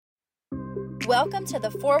Welcome to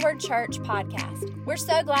the Forward Church podcast. We're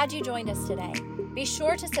so glad you joined us today. Be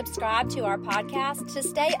sure to subscribe to our podcast to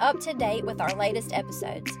stay up to date with our latest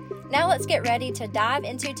episodes. Now let's get ready to dive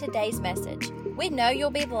into today's message. We know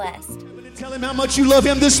you'll be blessed. Tell him how much you love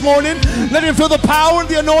him this morning. Let him feel the power and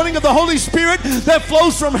the anointing of the Holy Spirit that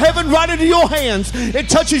flows from heaven right into your hands. It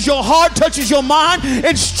touches your heart, touches your mind,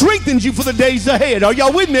 and strengthens you for the days ahead. Are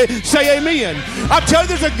y'all with me? Say amen. I tell you,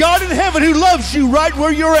 there's a God in heaven who loves you right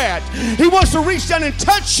where you're at. He wants to reach down and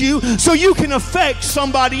touch you so you can affect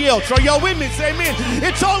somebody else. Are y'all with me? Say amen.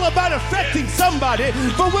 It's all about affecting somebody.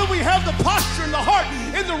 But when we have the posture and the heart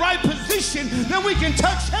in the right position, then we can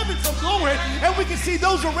touch heaven from glory and we can see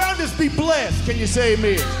those around us be blessed. Can you say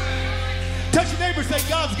amen? Touch your neighbor, say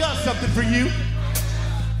God's got something for you.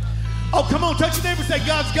 Oh, come on, touch your neighbor, say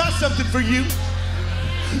God's got something for you.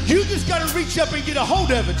 You just got to reach up and get a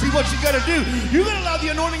hold of it. See what you got to do. You got to allow the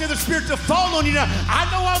anointing of the Spirit to fall on you now. I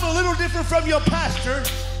know I'm a little different from your pastor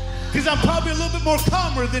because I'm probably a little bit more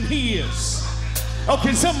calmer than he is. Oh,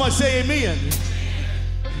 can someone say amen?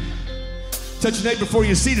 Touch your neighbor before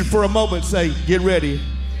you're seated for a moment. Say, get ready.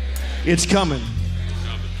 It's coming.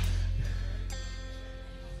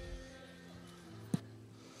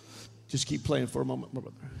 Just keep playing for a moment, my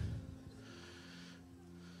brother.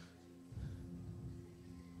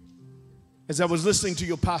 As I was listening to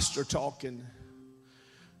your pastor talk and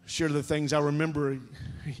share the things I remember,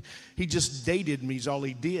 he just dated me is all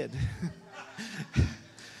he did.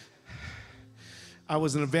 I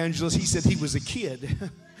was an evangelist. He said he was a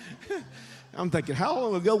kid. I'm thinking, how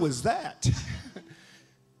long ago was that?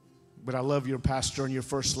 But I love your pastor and your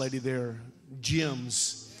first lady there,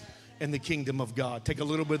 gems in the kingdom of God. Take a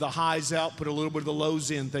little bit of the highs out, put a little bit of the lows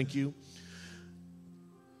in, thank you.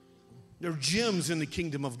 They're gems in the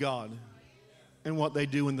kingdom of God and what they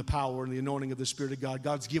do in the power and the anointing of the Spirit of God.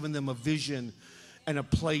 God's given them a vision and a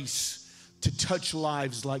place to touch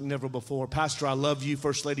lives like never before. Pastor, I love you.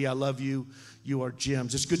 First Lady, I love you. You are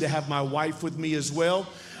gems. It's good to have my wife with me as well.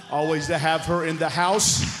 Always to have her in the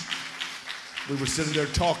house. We were sitting there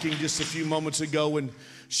talking just a few moments ago, and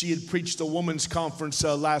she had preached a women's conference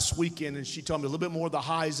last weekend, and she told me a little bit more of the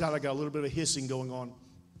highs out. I got a little bit of hissing going on.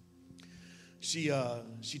 She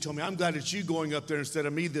told me, I'm glad it's you going up there instead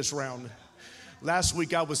of me this round. Last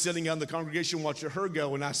week, I was sitting in the congregation watching her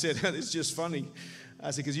go, and I said, it's just funny.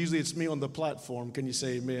 I said, because usually it's me on the platform. Can you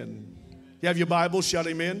say amen? You have your Bible? Shout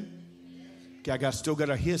amen. Okay, still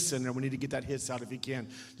got a hiss in there. We need to get that hiss out if you can.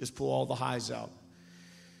 Just pull all the highs out.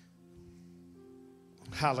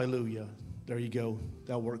 Hallelujah. There you go.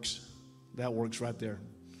 That works. That works right there.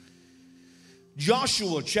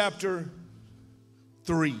 Joshua chapter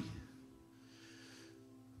 3.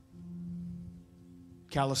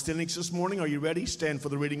 Calisthenics this morning. Are you ready? Stand for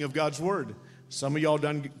the reading of God's word. Some of y'all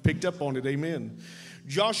done picked up on it. Amen.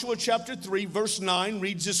 Joshua chapter 3 verse 9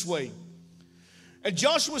 reads this way. And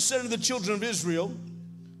Joshua said unto the children of Israel,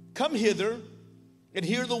 come hither and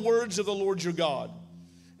hear the words of the Lord your God.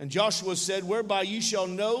 And Joshua said, whereby you shall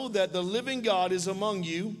know that the living God is among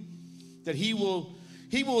you, that he will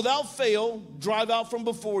without fail drive out from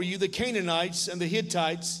before you the Canaanites and the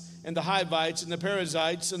Hittites and the Hivites and the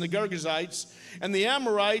Perizzites and the Girgashites and the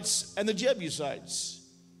Amorites and the Jebusites.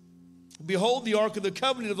 Behold, the ark of the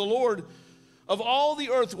covenant of the Lord of all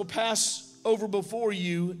the earth will pass over before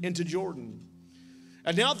you into Jordan.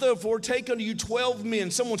 And now therefore take unto you 12 men.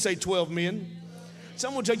 Someone say 12 men.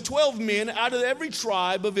 Someone take 12 men out of every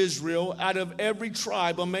tribe of Israel, out of every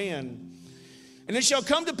tribe a man. And it shall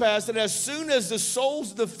come to pass that as soon as the soles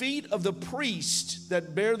of the feet of the priest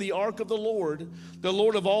that bear the ark of the Lord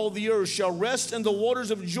of all the earth, shall rest in the waters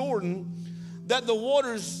of Jordan, that the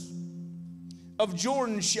waters of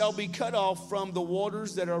Jordan shall be cut off from the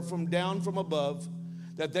waters that are from down from above,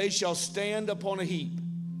 that they shall stand upon a heap.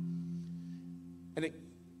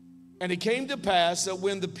 And it came to pass that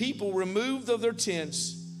when the people removed of their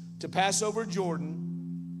tents to pass over Jordan,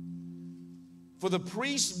 for the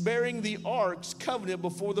priests bearing the ark's covenant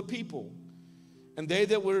before the people, and they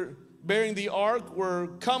that were bearing the ark were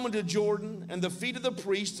coming to Jordan, and the feet of the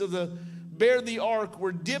priests bear the ark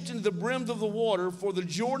were dipped into the brims of the water, for the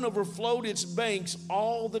Jordan overflowed its banks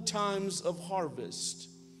all the times of harvest.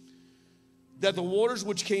 That the waters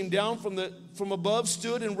which came down from above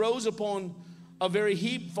stood and rose upon a very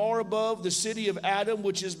heap far above the city of Adam,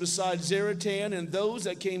 which is beside Zaratan, and those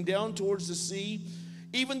that came down towards the sea,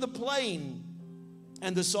 even the plain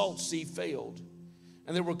and the salt sea failed.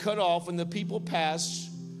 And they were cut off, and the people passed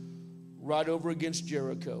right over against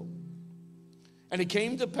Jericho. And it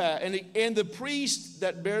came to pass, and the priests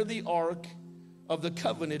that bear the ark of the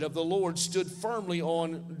covenant of the Lord stood firmly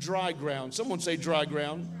on dry ground. Someone say dry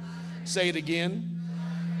ground. Say it again.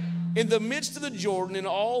 In the midst of the Jordan, and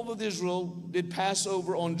all of Israel did pass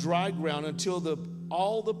over on dry ground until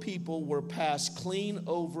all the people were passed clean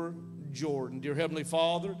over Jordan. Dear Heavenly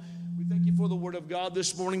Father, we thank you for the word of God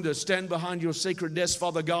this morning to stand behind your sacred desk,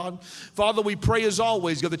 Father God. Father, we pray as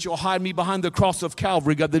always, God, that you'll hide me behind the cross of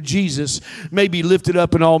Calvary, God, that Jesus may be lifted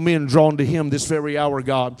up and all men drawn to him this very hour,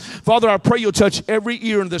 God. Father, I pray you'll touch every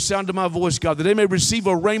ear in the sound of my voice, God, that they may receive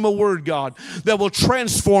a rhema word, God, that will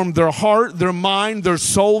transform their heart, their mind, their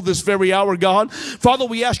soul this very hour, God. Father,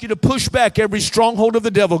 we ask you to push back every stronghold of the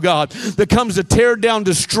devil, God, that comes to tear down,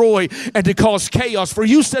 destroy, and to cause chaos. For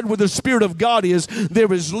you said where the Spirit of God is,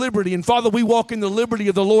 there is liberty. And Father, we walk in the liberty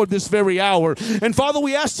of the Lord this very hour. And Father,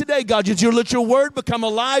 we ask today, God, that you let your word become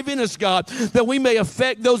alive in us, God, that we may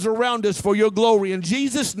affect those around us for your glory. In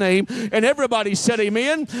Jesus' name, and everybody said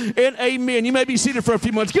amen and amen. You may be seated for a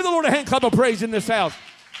few moments. Give the Lord a hand clap of praise in this house.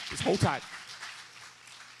 Just hold tight.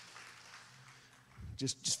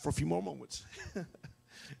 Just for a few more moments.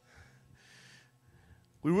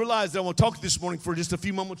 We realize that I want to talk this morning for just a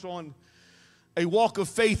few moments on a walk of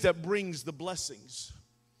faith that brings the blessings.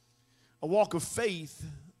 A walk of faith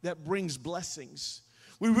that brings blessings.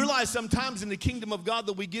 We realize sometimes in the kingdom of God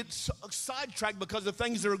that we get sidetracked because of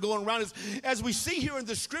things that are going around us. As we see here in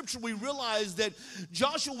the scripture, we realize that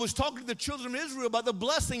Joshua was talking to the children of Israel about the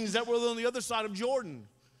blessings that were on the other side of Jordan.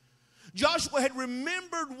 Joshua had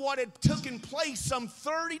remembered what had taken place some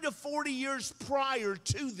 30 to 40 years prior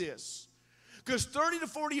to this. Because 30 to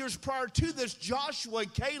 40 years prior to this, Joshua,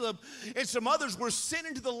 Caleb, and some others were sent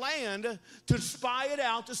into the land to spy it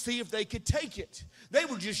out to see if they could take it. They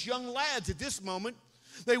were just young lads at this moment.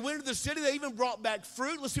 They went into the city. They even brought back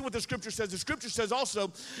fruit. Let's see what the scripture says. The scripture says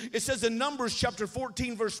also, it says in Numbers chapter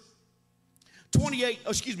 14, verse 28,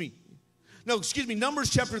 Numbers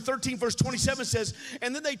chapter 13, verse 27 says,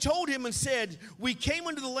 and then they told him and said, we came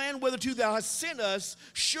into the land whereto thou hast sent us,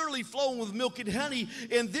 surely flowing with milk and honey,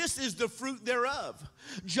 and this is the fruit thereof.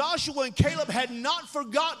 Joshua and Caleb had not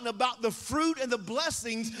forgotten about the fruit and the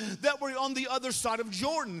blessings that were on the other side of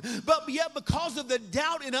Jordan. But yet because of the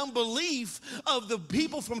doubt and unbelief of the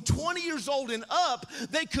people from 20 years old and up,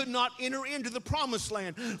 they could not enter into the promised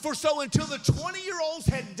land. For so until the 20-year-olds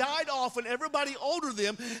had died off and everybody older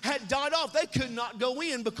than them had died off, they could not go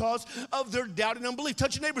in because of their doubt and unbelief.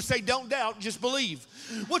 Touch your neighbor, say, don't doubt, just believe.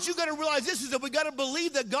 What you got to realize is that we got to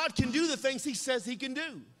believe that God can do the things he says he can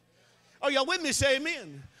do. Are y'all with me? Say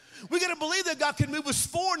amen. We got to believe that God can move us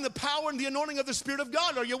forward in the power and the anointing of the Spirit of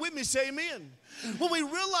God. Are you with me? Say amen. When we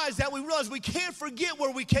realize that, we realize we can't forget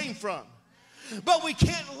where we came from. But we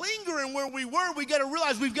can't linger in where we were. We got to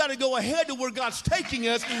realize we've got to go ahead to where God's taking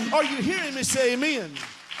us. Are you hearing me? Say amen.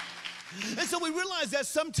 And so we realize that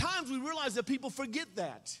sometimes we realize that people forget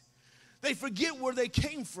that. They forget where they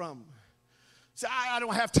came from. So I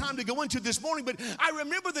don't have time to go into this morning, but I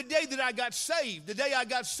remember the day that I got saved. The day I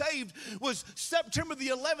got saved was September the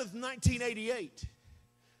 11th, 1988.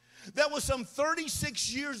 That was some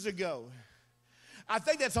 36 years ago. I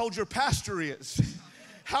think that's how old your pastor is.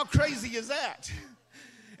 How crazy is that?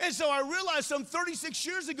 And so I realized some 36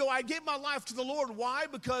 years ago I gave my life to the Lord. Why?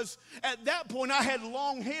 Because at that point I had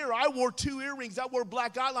long hair. I wore 2 earrings. I wore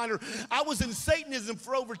black eyeliner. I was in Satanism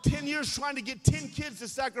for over 10 years trying to get 10 kids to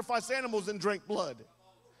sacrifice animals and drink blood.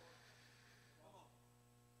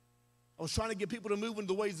 I was trying to get people to move into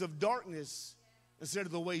the ways of darkness instead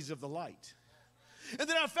of the ways of the light. And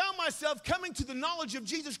then I found myself coming to the knowledge of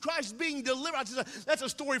Jesus Christ, being delivered. That's a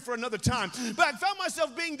story for another time. But I found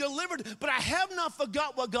myself being delivered, but I have not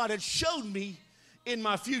forgot what God had showed me in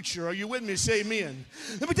my future. Are you with me? Say amen.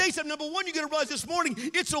 Let me tell you something. Number one, you got to realize this morning,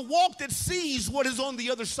 it's a walk that sees what is on the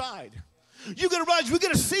other side. You got to realize we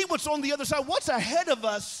got to see what's on the other side. What's ahead of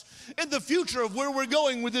us in the future of where we're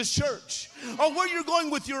going with this church, or where you're going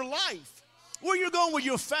with your life. Where you're going with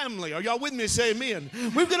your family. Are y'all with me? Say amen.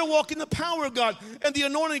 We've got to walk in the power of God and the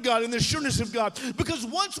anointing of God and the sureness of God. Because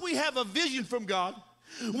once we have a vision from God,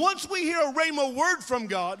 once we hear a rhema word from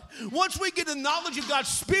God, once we get the knowledge of God's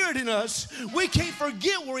Spirit in us, we can't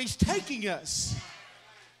forget where he's taking us.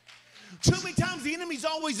 Too many times the enemy's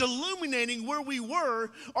always illuminating where we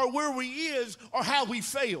were or where we is or how we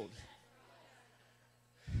failed.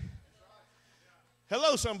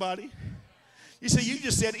 Hello, somebody. You say, you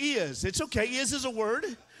just said is. It's okay. Is a word.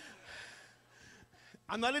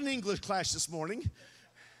 I'm not in English class this morning.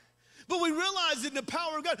 But we realize in the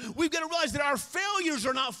power of God, we've got to realize that our failures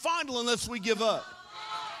are not final unless we give up.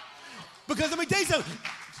 Because let me tell you something.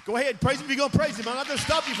 Go ahead, praise him if you're going to praise him. I'm not going to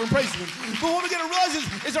stop you from praising him. But what we got to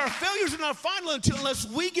realize is our failures are not final unless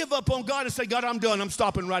we give up on God and say, God, I'm done. I'm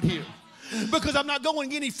stopping right here. Because I'm not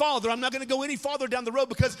going any farther. I'm not going to go any farther down the road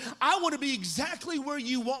because I want to be exactly where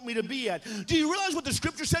you want me to be at. Do you realize what the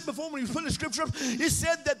scripture said before before when he was putting the scripture up, it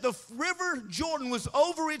said that the river Jordan was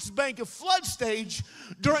over its bank, a flood stage,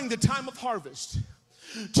 during the time of harvest.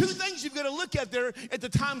 Two things you've got to look at there at the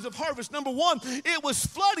times of harvest. Number one, it was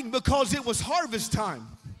flooding because it was harvest time.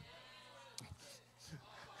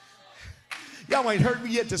 Y'all ain't heard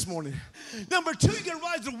me yet this morning. Number two, you got to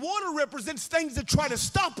realize the water represents things that try to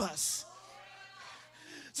stop us.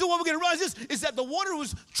 So what we're going to realize is that the water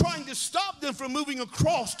was trying to stop them from moving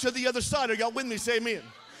across to the other side. Are y'all with me? Say amen.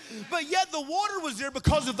 But yet the water was there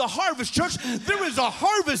because of the harvest. Church, there is a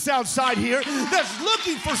harvest outside here that's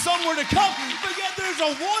looking for somewhere to come. But yet there's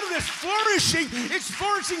a water that's flourishing. It's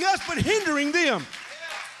flourishing us but hindering them.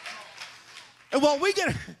 And while we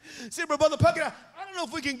get, see, Brother Puckett, I don't know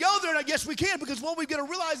if we can go there, and I guess we can, because what we've got to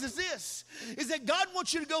realize is this, is that God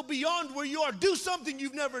wants you to go beyond where you are. Do something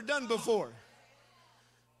you've never done before.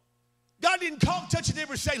 God didn't touch your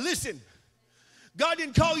neighbor and say, listen, God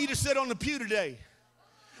didn't call you to sit on the pew today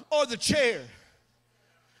or the chair.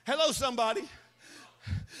 Hello, somebody.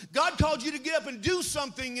 God called you to get up and do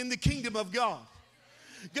something in the kingdom of God.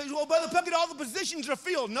 Well, Brother Puckett, all the positions are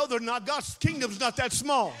filled. No, they're not. God's kingdom's not that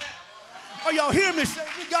small. Are y'all hearing me say,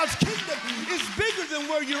 God's kingdom is bigger than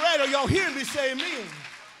where you're at? Are y'all hearing me say amen?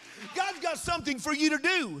 God's got something for you to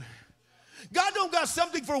do. God don't got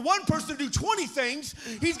something for one person to do 20 things.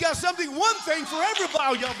 He's got something, one thing for everybody.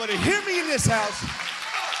 Oh, y'all better hear me in this house.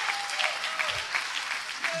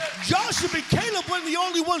 Joshua and Caleb weren't the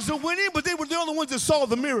only ones that went in, but they were the only ones that saw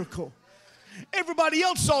the miracle. Everybody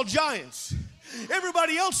else saw giants.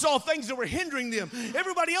 Everybody else saw things that were hindering them.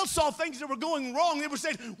 Everybody else saw things that were going wrong. They were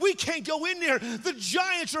saying, we can't go in there. The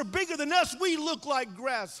giants are bigger than us. We look like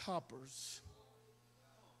grasshoppers.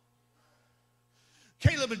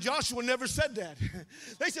 Caleb and Joshua never said that.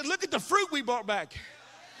 They said, look at the fruit we brought back.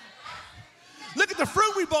 Look at the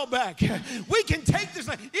fruit we brought back. We can take this.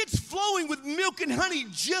 It's flowing with milk and honey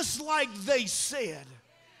just like they said.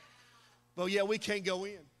 But yeah, we can't go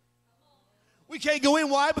in. We can't go in.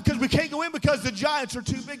 Why? Because we can't go in because the giants are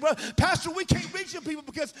too big. Pastor, we can't reach the people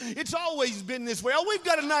because it's always been this way. Oh, we've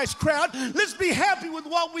got a nice crowd. Let's be happy with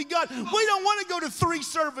what we got. We don't want to go to 3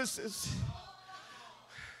 services.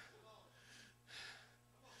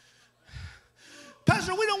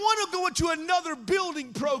 Pastor, we don't want to go into another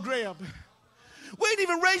building program. We ain't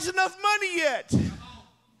even raised enough money yet.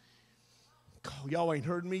 Oh, y'all ain't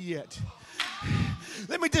heard me yet.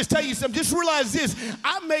 Let me just tell you something. Just realize this.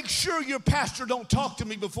 I make sure your pastor don't talk to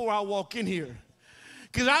me before I walk in here.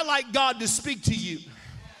 Because I like God to speak to you.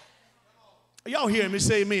 Are y'all hearing me?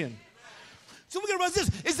 Say amen. So we're going to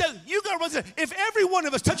realize this. Is that you got to realize that if every one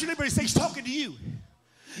of us touch your neighbor and say he's talking to you.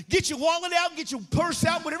 Get your wallet out, get your purse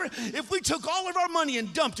out, whatever. If we took all of our money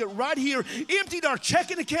and dumped it right here, emptied our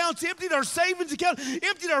checking accounts, emptied our savings account,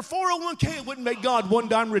 emptied our 401k, it wouldn't make God one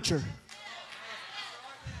dime richer.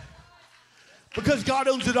 Because God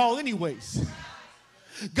owns it all anyways.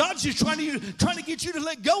 God's just trying to get you to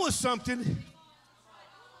let go of something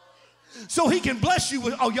so he can bless you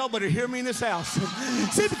with, oh, y'all better hear me in this house.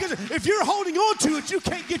 See, because if you're holding on to it, you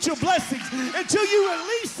can't get your blessings. Until you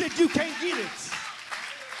release it, you can't get it.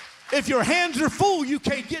 If your hands are full, you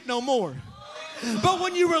can't get no more. But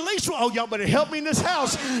when you release, oh, y'all better help me in this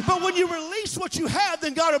house. But when you release what you have,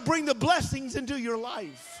 then God will bring the blessings into your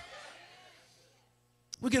life.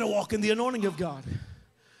 We're going to walk in the anointing of God.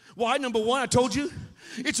 Why? Number one, I told you,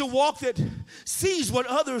 it's a walk that sees what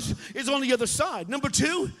others is on the other side. Number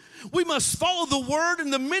two, we must follow the word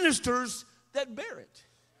and the ministers that bear it.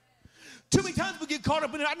 Too many times we get caught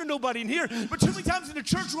up in it. I know nobody in here, but too many times in the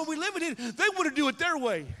church where we live in, they want to do it their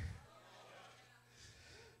way.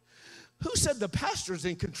 Who said the pastor's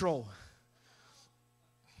in control?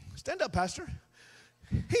 Stand up, pastor.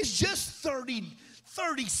 He's just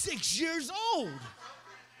 36 years old.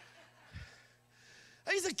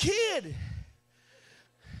 He's a kid.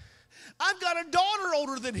 I've got a daughter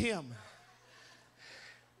older than him.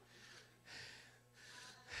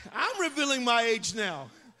 I'm revealing my age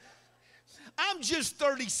now. I'm just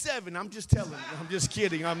 37. I'm just telling you. I'm just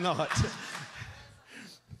kidding. I'm not.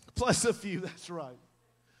 Plus a few, that's right.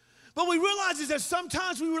 But we realize is that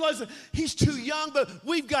sometimes we realize that he's too young, but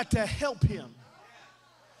we've got to help him.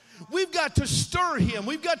 We've got to stir him.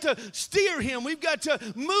 We've got to steer him. We've got to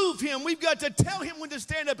move him. We've got to tell him when to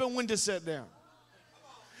stand up and when to sit down.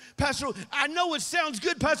 Pastor, I know it sounds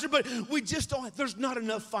good, Pastor, but we just don't, there's not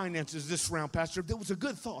enough finances this round, Pastor. That was a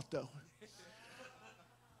good thought, though.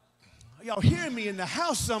 Y'all hearing me in the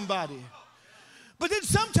house, somebody? But then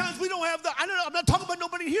sometimes we don't have I'm not talking about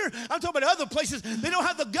nobody here. I'm talking about other places. They don't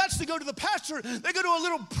have the guts to go to the pastor. They go to a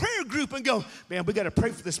little prayer group and go, man, we got to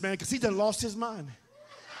pray for this man because he done lost his mind.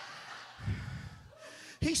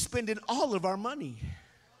 He's spending all of our money.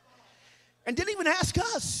 and didn't even ask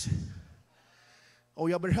us. Oh,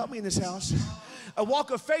 y'all better help me in this house. A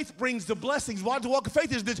walk of faith brings the blessings. Why the walk of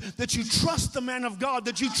faith is that you trust the man of God,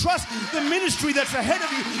 that you trust the ministry that's ahead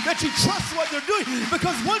of you, that you trust what they're doing.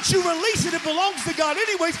 Because once you release it, it belongs to God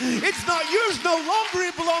anyways. It's not yours no longer.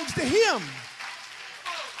 It belongs to him.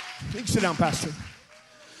 You can sit down, Pastor.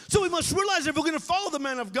 So we must realize if we're going to follow the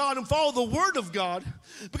man of God and follow the word of God,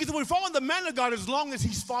 because we're following the man of God as long as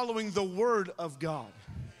he's following the word of God.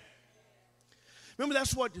 Remember,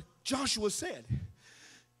 that's what Joshua said.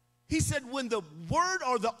 He said, when the word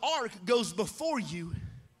or the ark goes before you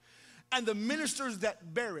and the ministers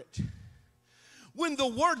that bear it. When the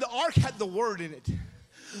ark had the word in it.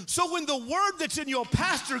 So when the word that's in your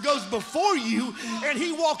pastor goes before you and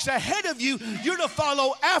he walks ahead of you, you're to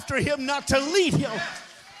follow after him, not to lead him.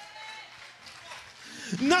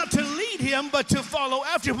 Not to lead him, but to follow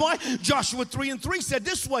after him. Why? Joshua 3:3 said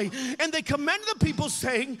this way, and they commanded the people,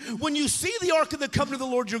 saying, when you see the ark of the covenant of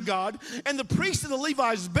the Lord your God, and the priests and the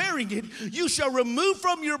Levites bearing it, you shall remove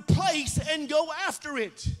from your place and go after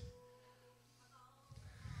it.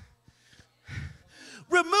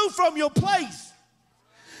 Remove from your place.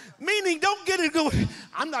 Meaning, don't get it going,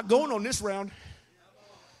 I'm not going on this round.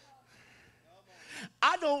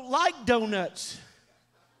 I don't like donuts.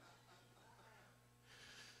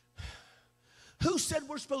 Who said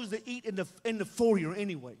we're supposed to eat in the foyer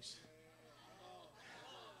anyways?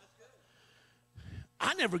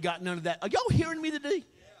 I never got none of that. Are y'all hearing me today?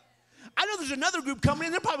 I know there's another group coming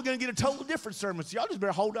in. They're probably going to get a totally different sermon, so y'all just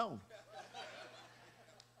better hold on.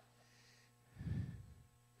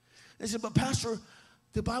 They said, but Pastor,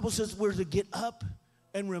 the Bible says we're to get up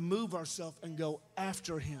and remove ourselves and go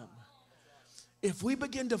after him. If we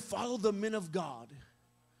begin to follow the men of God,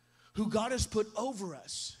 who God has put over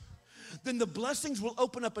us, then the blessings will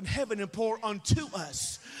open up in heaven and pour unto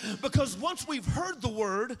us. Because once we've heard the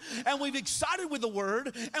word and we've excited with the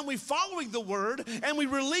word and we're following the word and we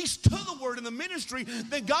release to the word in the ministry,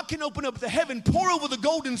 then God can open up the heaven, pour over the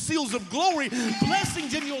golden seals of glory,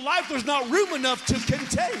 blessings in your life there's not room enough to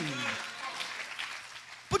contain.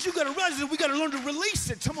 But you got to realize that we got to learn to release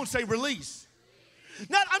it. Someone say release.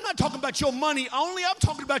 Now, I'm not talking about your money only. I'm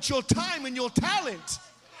talking about your time and your talent.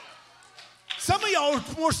 Some of y'all are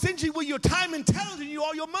more stingy with your time and talent than you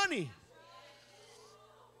are your money.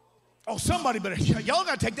 Oh, somebody better, y'all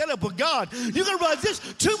got to take that up with God. You got to realize this,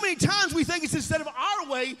 too many times we think it's instead of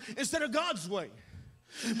our way, instead of God's way.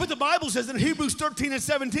 But the Bible says in Hebrews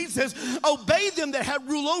 13:17 says, obey them that have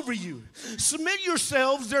rule over you. Submit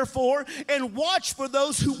yourselves, therefore, and watch for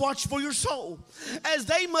those who watch for your soul, as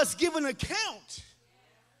they must give an account.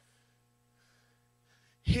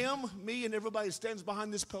 Him, me, and everybody that stands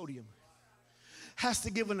behind this podium has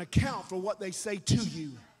to give an account for what they say to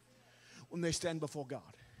you when they stand before God.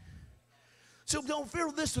 So don't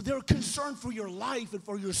fear this, that they're concerned for your life and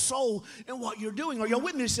for your soul and what you're doing. Are y'all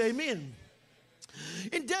witness? Amen.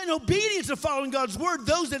 In obedience to following God's word,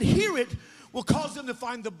 those that hear it will cause them to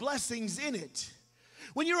find the blessings in it.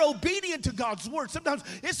 When you're obedient to God's word, sometimes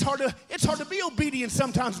it's hard to be obedient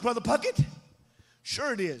sometimes, Brother Puckett.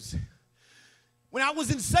 Sure it is. When I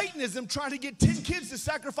was in Satanism trying to get 10 kids to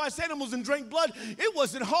sacrifice animals and drink blood, it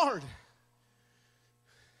wasn't hard.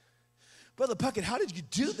 Brother Puckett, how did you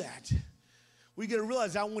do that? We got to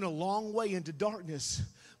realize I went a long way into darkness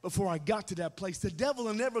before I got to that place. The devil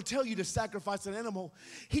will never tell you to sacrifice an animal.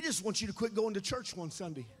 He just wants you to quit going to church one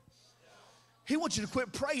Sunday. He wants you to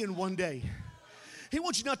quit praying one day. He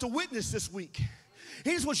wants you not to witness this week.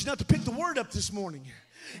 He just wants you not to pick the word up this morning.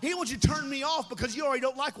 He wants you to turn me off because you already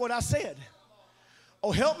don't like what I said.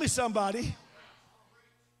 Oh, help me somebody.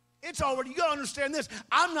 It's already, you got to understand this.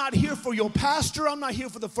 I'm not here for your pastor. I'm not here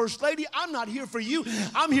for the first lady. I'm not here for you.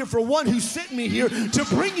 I'm here for one who sent me here to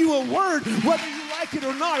bring you a word, whether you like it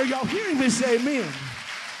or not. Are y'all hearing me say amen?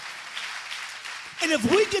 And if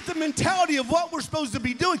we get the mentality of what we're supposed to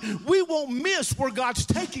be doing, we won't miss where God's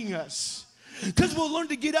taking us. Because we'll learn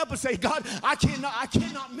to get up and say, God, I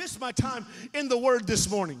cannot miss my time in the word this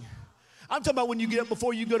morning. I'm talking about when you get up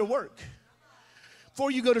before you go to work. Before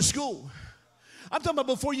you go to school. I'm talking about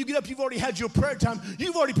before you get up, you've already had your prayer time.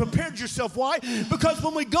 You've already prepared yourself. Why? Because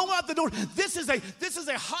when we go out the door, this is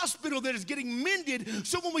a hospital that is getting mended.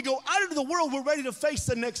 So when we go out into the world, we're ready to face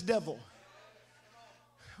the next devil.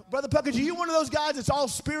 Brother Puckett, are you one of those guys that's all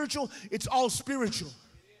spiritual? It's all spiritual.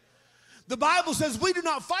 The Bible says we do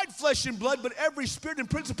not fight flesh and blood, but every spirit and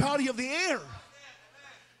principality of the air.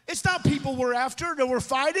 It's not people we're after that we're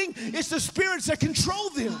fighting. It's the spirits that control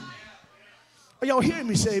them. Are y'all hearing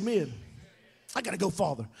me say amen? I got to go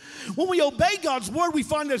farther. When we obey God's word, we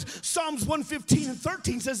find that Psalms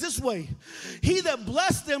 115:13 says this way. He that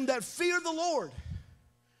bless them that fear the Lord.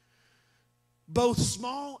 both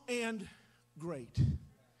small and great.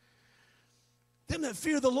 Them that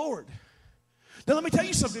fear the Lord. Now let me tell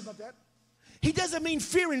you something about that. He doesn't mean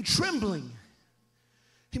fear and trembling.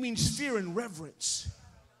 He means fear and reverence.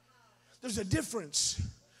 There's a difference.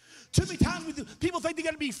 Too many times people think they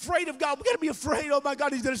got to be afraid of God. We got to be afraid, oh my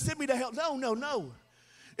God, he's going to send me to hell. No, no, no.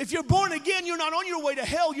 If you're born again, you're not on your way to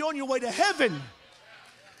hell, you're on your way to heaven.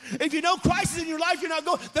 If you know Christ is in your life, you're not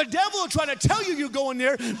going. The devil will try to tell you you're going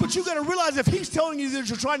there, but you got to realize if he's telling you that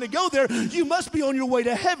you're trying to go there, you must be on your way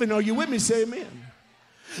to heaven. Are you with me? Say amen.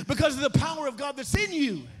 Because of the power of God that's in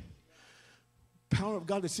you. Power of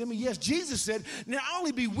God that's in me. Yes, Jesus said, now I'll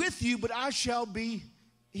only be with you, but I shall be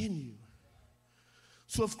in you.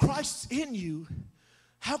 So if Christ's in you,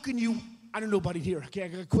 how can you, I don't know nobody here, okay, I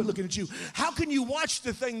gotta quit looking at you. How can you watch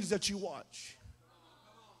the things that you watch?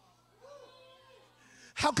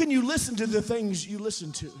 How can you listen to the things you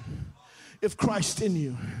listen to if Christ's in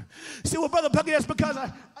you? See, well, Brother Puckett, that's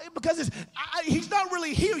because he's not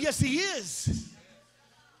really here. Yes, he is.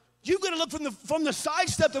 You've got to look from the side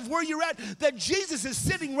step of where you're at, that Jesus is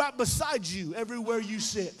sitting right beside you everywhere you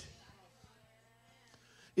sit.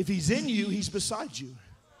 If he's in you, he's beside you.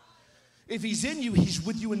 If he's in you, he's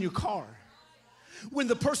with you in your car. When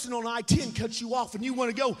the person on I-10 cuts you off and you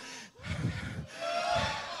want to go,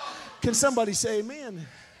 can somebody say amen?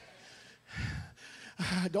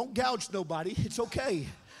 Don't gouge nobody. It's okay.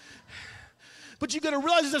 But you got to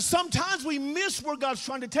realize that sometimes we miss where God's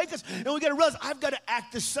trying to take us, and we got to realize I've got to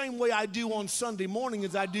act the same way I do on Sunday morning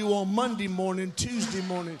as I do on Monday morning, Tuesday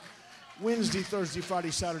morning, Wednesday, Thursday, Friday,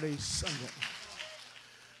 Saturday, Sunday.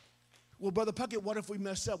 Well, Brother Puckett, what if we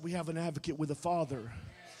mess up? We have an advocate with the Father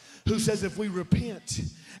who says if we repent,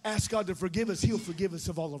 ask God to forgive us, he'll forgive us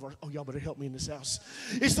of all of our, oh, y'all better help me in this house.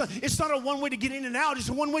 It's not a one way to get in and out. It's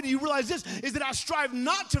a one way. Do you realize this? Is that I strive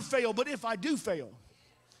not to fail, but if I do fail.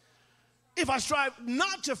 If I strive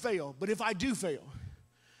not to fail, but if I do fail.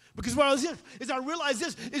 Because what I realize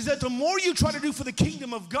this, is that the more you try to do for the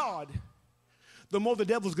kingdom of God, the more the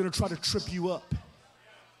devil's going to try to trip you up.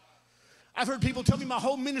 I've heard people tell me my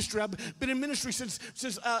whole ministry, I've been in ministry since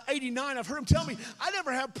 89, I've heard them tell me, I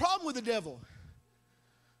never had a problem with the devil.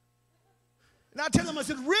 And I tell them, I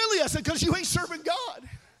said, really? I said, because you ain't serving God.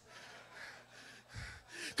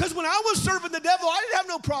 Because when I was serving the devil, I didn't have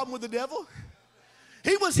no problem with the devil.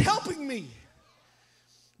 He was helping me.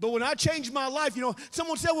 But when I changed my life, you know,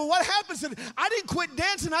 someone said, well, what happened? I said, I didn't quit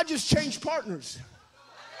dancing, I just changed partners.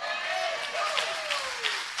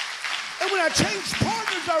 And when I changed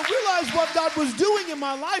partners, I realized what God was doing in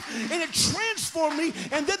my life, and it transformed me,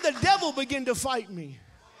 and then the devil began to fight me.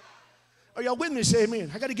 Are y'all with me? Say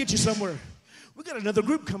amen. I got to get you somewhere. We got another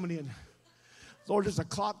group coming in. Lord, there's a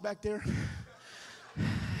clock back there.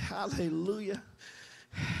 Hallelujah.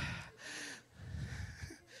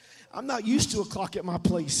 I'm not used to a clock at my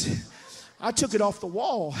place. I took it off the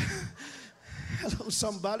wall. Hello,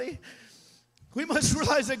 somebody. We must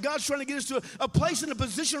realize that God's trying to get us to a place and a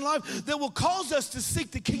position in life that will cause us to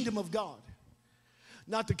seek the kingdom of God,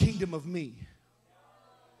 not the kingdom of me.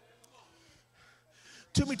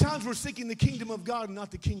 Too many times we're seeking the kingdom of God and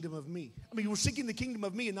not the kingdom of me. I mean, we're seeking the kingdom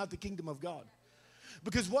of me and not the kingdom of God.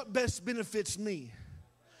 Because what best benefits me?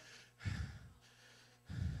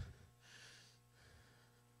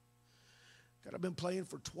 God, I've been playing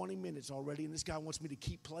for 20 minutes already, and this guy wants me to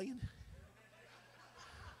keep playing?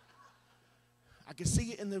 I can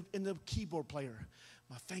see it in the keyboard player.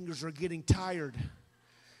 My fingers are getting tired.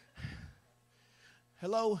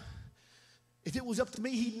 Hello? If it was up to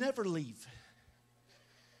me, he'd never leave.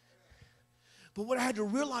 But what I had to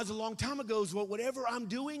realize a long time ago is whatever I'm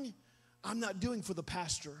doing, I'm not doing for the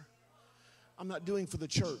pastor. I'm not doing for the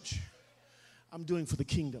church. I'm doing for the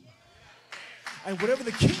kingdom. And whatever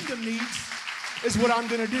the kingdom needs is what I'm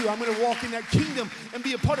going to do. I'm going to walk in that kingdom and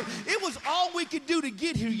be a part of it. It was all we could do to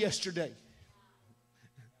get here yesterday.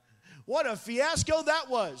 What a fiasco that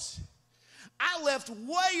was. I left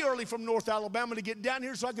way early from North Alabama to get down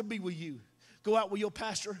here so I could be with you. Go out with your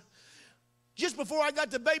pastor. Just before I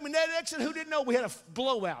got to Bay Minette exit, who didn't know we had a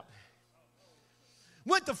blowout?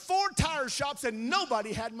 Went to 4 tire shops and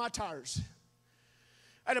nobody had my tires.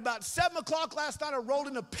 At about 7 o'clock last night, I rolled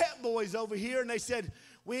into Pet Boys over here and they said,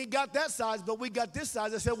 we ain't got that size, but we got this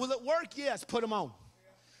size. I said, will it work? Yes, put them on.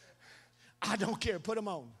 I don't care, put them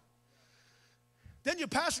on. Then your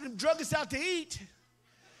pastor drug us out to eat.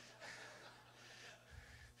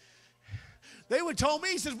 They would told me,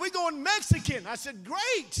 he says, we're going Mexican. I said,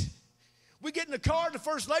 great. We get in the car, the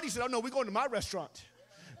first lady said, oh no, we're going to my restaurant.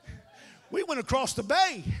 We went across the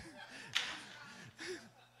bay.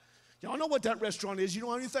 Y'all know what that restaurant is. You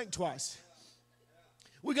don't even think twice.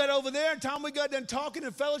 We got over there, and time we got done talking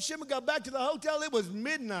and fellowship and got back to the hotel, it was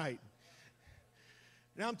midnight.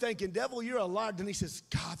 And I'm thinking, devil, you're a liar. Then he says,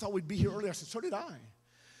 God, I thought we'd be here earlier. I said, so did I.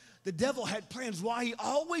 The devil had plans. Why? He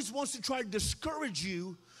always wants to try to discourage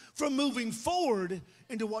you from moving forward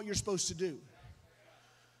into what you're supposed to do.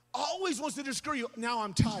 Always wants to discourage you. Now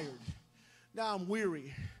I'm tired. Now I'm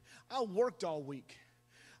weary. I worked all week.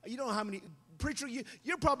 You don't know how many, preacher,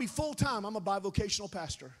 you're probably full-time. I'm a bivocational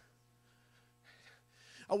pastor.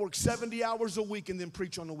 I work 70 hours a week and then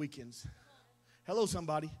preach on the weekends. Hello,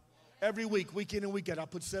 somebody. Every week, week in and week out, I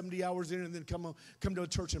put 70 hours in and then come to a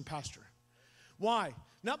church and pastor. Why?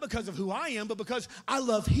 Not because of who I am, but because I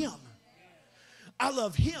love him. I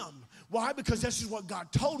love him. Why? Because this is what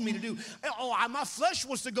God told me to do. Oh, my flesh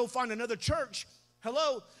wants to go find another church.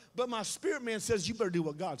 Hello? But my spirit man says, you better do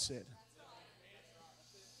what God said.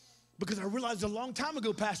 Because I realized a long time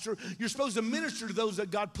ago, Pastor, you're supposed to minister to those that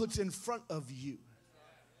God puts in front of you.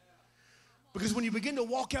 Because when you begin to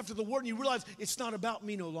walk after the word and you realize it's not about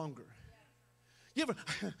me no longer. I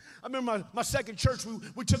remember my second church,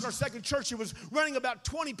 we took our second church. It was running about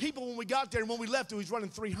 20 people when we got there, and when we left, it was running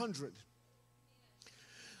 300.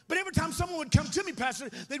 But every time someone would come to me, Pastor,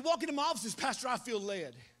 they'd walk into my office and say, Pastor, I feel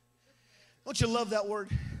led. Don't you love that word?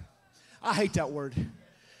 I hate that word.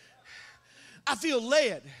 I feel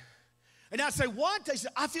led. And I'd say, what? They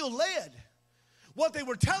said, I feel led. What they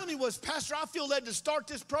were telling me was, Pastor, I feel led to start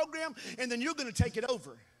this program, and then you're going to take it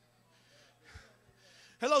over.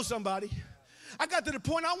 Hello, somebody. I got to the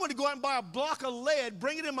point I wanted to go out and buy a block of lead,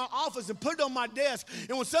 bring it in my office, and put it on my desk.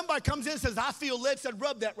 And when somebody comes in and says, I feel led, said,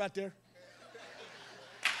 rub that right there.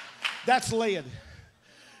 That's lead.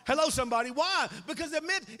 Hello, somebody. Why? Because it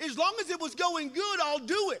meant as long as it was going good, I'll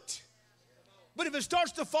do it. But if it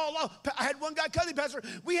starts to fall off, I had one guy, cousin pastor,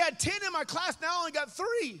 we had 10 in my class, now I only got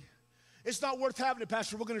 3. It's not worth having it,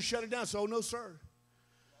 Pastor. We're going to shut it down. So, no, sir.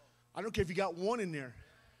 I don't care if you got 1 in there.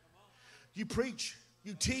 You preach,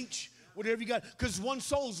 you teach, whatever you got, because 1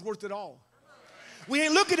 soul's worth it all. We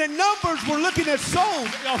ain't looking at numbers, we're looking at souls.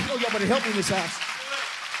 Y'all better help me in this house.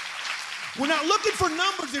 We're not looking for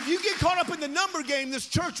numbers. If you get caught up in the number game, this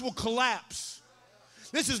church will collapse.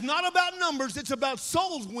 This is not about numbers. It's about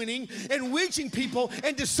souls winning and reaching people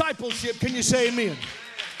and discipleship. Can you say amen?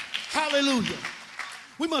 Hallelujah.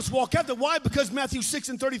 We must walk after. Why? Because Matthew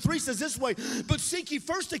 6:33 says this way, but seek ye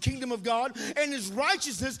first the kingdom of God and his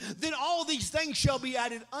righteousness, then all these things shall be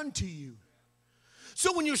added unto you.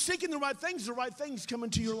 So when you're seeking the right things come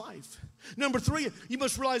into your life. Number 3, you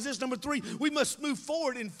must realize this. Number 3, we must move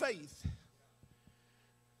forward in faith.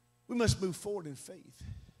 We must move forward in faith.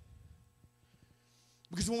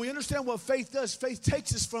 Because when we understand what faith does, faith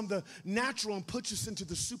takes us from the natural and puts us into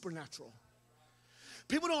the supernatural.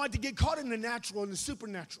 People don't like to get caught in the natural and the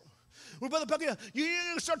supernatural. Well, Brother Puckett,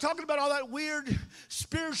 you start talking about all that weird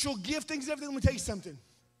spiritual giftings, everything. Let me tell you something.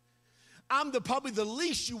 I'm probably the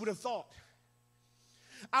least you would have thought.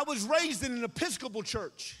 I was raised in an Episcopal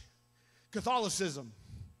church, Catholicism.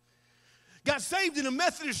 Got saved in a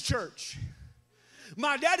Methodist church.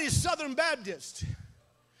 My dad is Southern Baptist.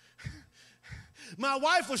 My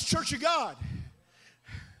wife was Church of God.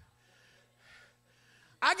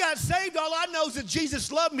 I got saved. All I know is that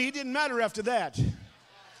Jesus loved me. It didn't matter after that.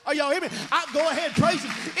 Oh, y'all hear me? Go ahead, praise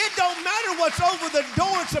him. It don't matter what's over the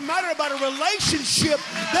door. It's a matter about a relationship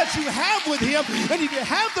that you have with him. And if you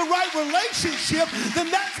have the right relationship,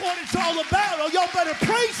 then that's what it's all about. Oh, y'all better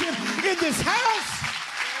praise him in this house.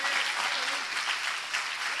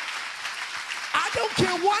 I don't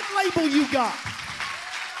care what label you got.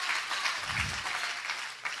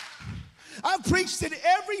 I've preached in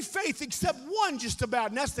every faith except one just about,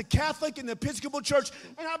 and that's the Catholic and the Episcopal Church,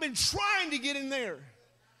 and I've been trying to get in there.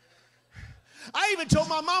 I even told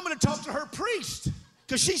my mama to talk to her priest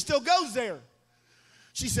because she still goes there.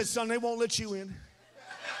 She said, son, they won't let you in.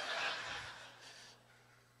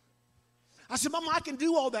 I said, Mama, I can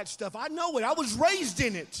do all that stuff. I know it. I was raised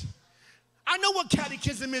in it. I know what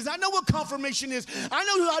catechism is. I know what confirmation is. I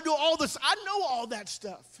know how to do all this. I know all that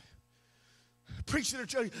stuff. Preached at a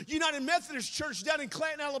church, United Methodist Church down in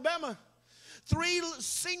Clanton, Alabama. 3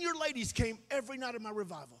 senior ladies came every night of my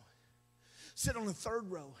revival. Sit on the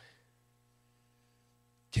 3rd row.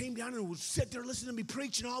 Came down and would sit there listening to me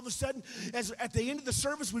preach, and all of a sudden, at the end of the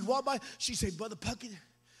service, we'd walk by. She'd say, Brother Puckett,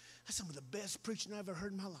 that's some of the best preaching I've ever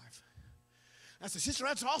heard in my life. I said, Sister,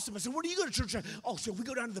 that's awesome. I said, where do you go to church? Oh, so we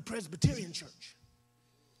go down to the Presbyterian church.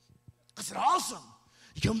 I said, awesome.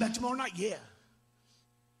 You coming back tomorrow night? Yeah.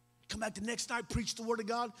 Come back the next night, preach the word of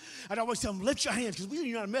God. I'd always tell them, lift your hands, because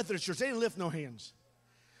we're not a Methodist church. They didn't lift no hands.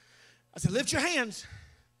 I said, lift your hands.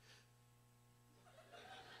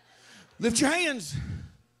 Lift your hands.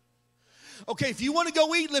 Okay, if you want to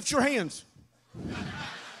go eat, lift your hands.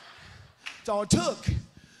 That's all it took.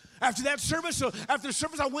 After that service, after the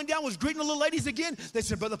service, I went down, was greeting the little ladies again. They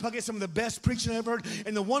said, Brother Puckett, some of the best preaching I ever heard.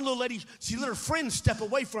 And the one little lady, she let her friend step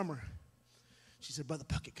away from her. She said, Brother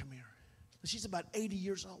Puckett, come here. And she's about 80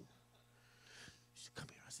 years old. She said, come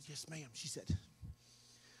here. I said, yes, ma'am. She said,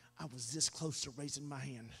 I was this close to raising my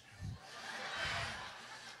hand.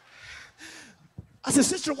 I said,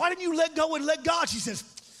 sister, why didn't you let go and let God? She says,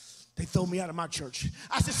 they throw me out of my church.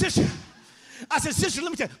 I said, sister,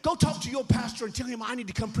 let me tell you, go talk to your pastor and tell him I need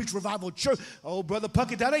to come preach revival at church. Oh, Brother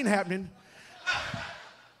Puckett, that ain't happening.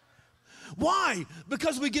 Why?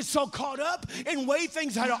 Because we get so caught up in way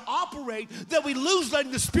things how to operate that we lose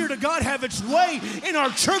letting the Spirit of God have its way in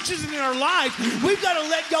our churches and in our life. We've got to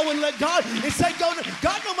let go and let God and say,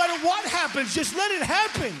 God, no matter what happens, just let it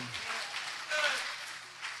happen.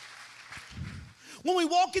 When we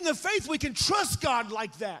walk in the faith, we can trust God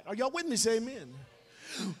like that. Are y'all with me? Say amen.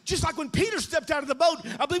 Just like when Peter stepped out of the boat,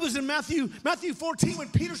 I believe it was in Matthew 14, when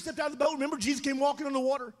Peter stepped out of the boat. Remember, Jesus came walking on the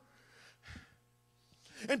water?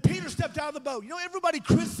 And Peter stepped out of the boat. You know, everybody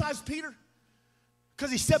criticized Peter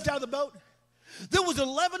because he stepped out of the boat. There was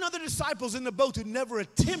 11 other disciples in the boat who never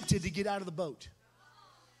attempted to get out of the boat.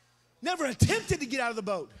 Never attempted to get out of the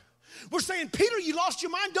boat. We're saying, Peter, you lost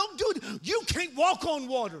your mind. Don't do it. You can't walk on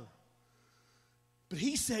water. But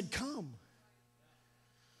he said, come.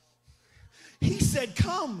 He said,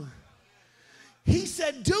 come. He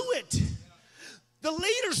said, do it. The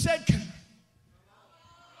leader said, come.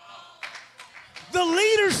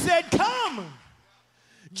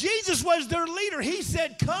 Jesus was their leader. He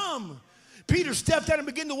said, come. Peter stepped out and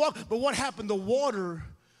began to walk. But what happened? The water,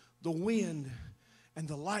 the wind, and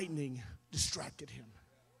the lightning distracted him.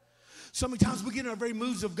 So many times we get in our very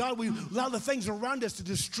moods of God, we allow the things around us to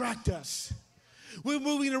distract us. We're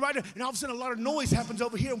moving in the right direction, and all of a sudden a lot of noise happens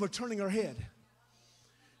over here, and we're turning our head.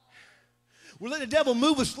 We're letting the devil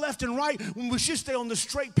move us left and right when we should stay on the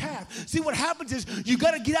straight path. See, what happens is you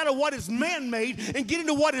got to get out of what is man-made and get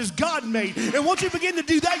into what is God-made. And once you begin to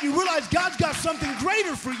do that, you realize God's got something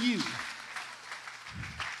greater for you.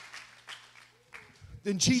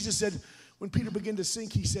 Then Jesus said, when Peter began to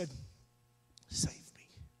sink, he said, save me.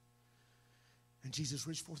 And Jesus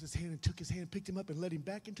reached forth his hand and took his hand, picked him up, and led him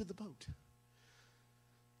back into the boat.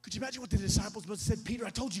 Could you imagine what the disciples must have said? Peter, I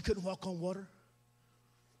told you you couldn't walk on water.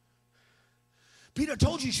 Peter, I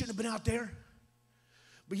told you you shouldn't have been out there.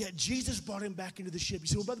 But yet Jesus brought him back into the ship. You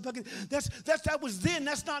say, well, Brother Puckett, that was then,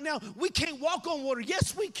 that's not now. We can't walk on water.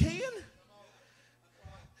 Yes, we can.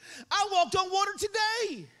 I walked on water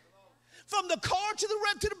today. From the car to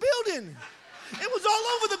the building. It was all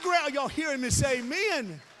over the ground. Y'all hearing me say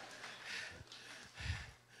amen.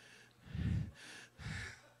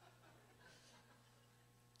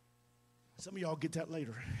 Some of y'all get that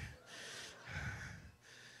later.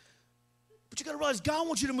 But you got to realize God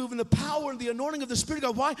wants you to move in the power and the anointing of the Spirit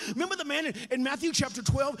of God. Why? Remember the man in Matthew chapter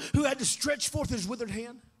 12 who had to stretch forth his withered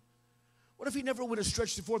hand? What if he never would have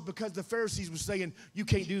stretched it forth because the Pharisees were saying, you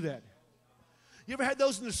can't do that? You ever had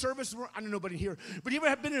those in the service? I don't know nobody here. But you ever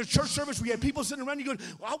have been in a church service where you had people sitting around you going,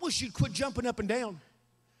 well, I wish you'd quit jumping up and down.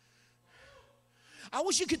 I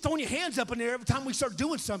wish you could throw your hands up in there every time we start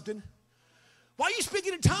doing something. Why are you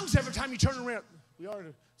speaking in tongues every time you turn around?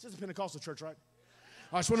 This is a Pentecostal church, right?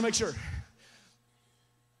 I just want to make sure.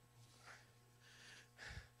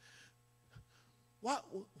 Why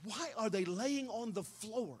are they laying on the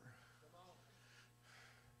floor?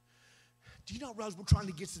 Do you not realize we're trying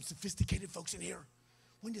to get some sophisticated folks in here?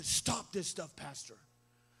 We need to stop this stuff, Pastor.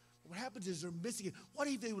 What happens is they're missing it. What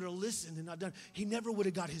if they would have listened and not done? He never would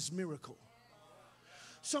have got his miracle.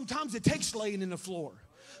 Sometimes it takes laying in the floor.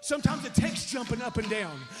 Sometimes it takes jumping up and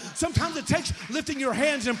down. Sometimes it takes lifting your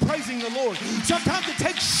hands and praising the Lord. Sometimes it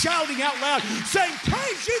takes shouting out loud, saying,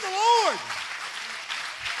 praise ye the Lord.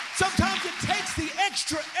 Sometimes it takes the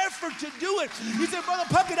extra effort to do it. You say, Brother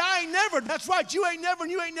Puckett, I ain't never. That's right, you ain't never,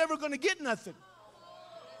 and you ain't never going to get nothing.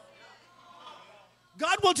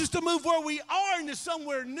 God wants us to move where we are into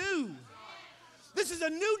somewhere new. This is a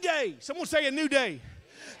new day. Someone say a new day.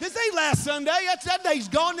 This ain't last Sunday. That day's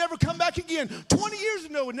gone, never come back again. 20 years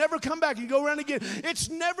ago, it would never come back. You go around again. It's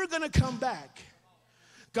never going to come back.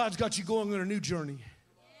 God's got you going on a new journey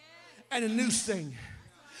and a new thing.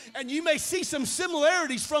 And you may see some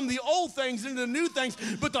similarities from the old things into the new things,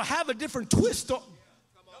 but they'll have a different twist on.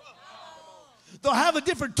 They'll have a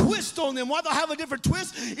different twist on them. Why they'll have a different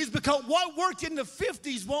twist is because what worked in the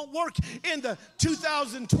 50s won't work in the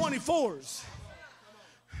 2024s.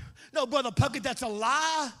 No, Brother Puckett, that's a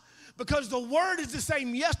lie, because the word is the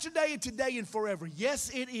same yesterday and today and forever. Yes,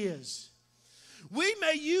 it is. We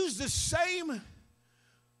may use the same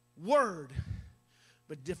word,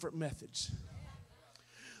 but different methods.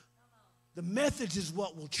 The message is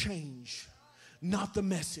what will change, not the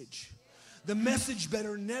message. The message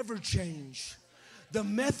better never change. The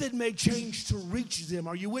method may change to reach them.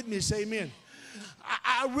 Are you with me? Say amen.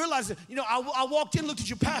 I realized that, I walked in, looked at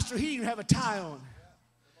your pastor, he didn't even have a tie on.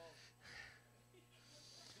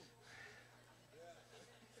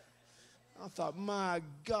 I thought, my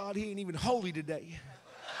God, he ain't even holy today.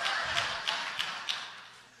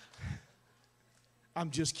 I'm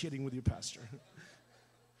just kidding with you, pastor.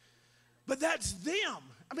 But that's them.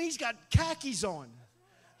 I mean, he's got khakis on.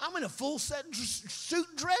 I'm in a full set suit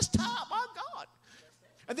and dress top. My God.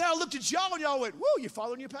 And then I looked at y'all and y'all went, whoa, you're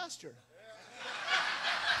following your pastor.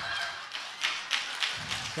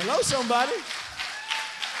 Hello, somebody.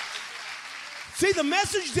 See, the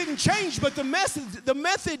message didn't change, but the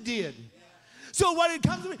method did. So when it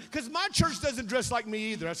comes to me, because my church doesn't dress like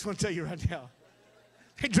me either. I just want to tell you right now.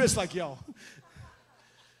 They dress like y'all.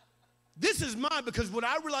 This is mine because what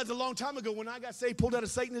I realized a long time ago when I got saved, pulled out of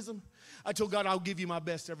Satanism, I told God I'll give you my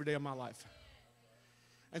best every day of my life.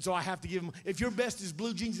 And so I have to give him, if your best is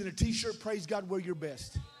blue jeans and a t-shirt, praise God, wear your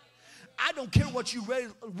best. I don't care what you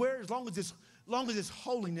wear as long as it's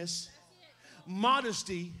holiness,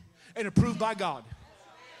 modesty, and approved by God.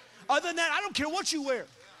 Other than that, I don't care what you wear.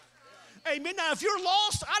 Amen. Now, if you're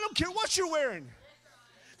lost, I don't care what you're wearing.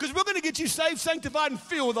 Because we're going to get you saved, sanctified, and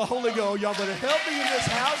filled with the Holy Ghost. Y'all better help me in this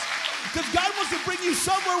house. Because God wants to bring you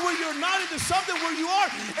somewhere where you're not into something where you are.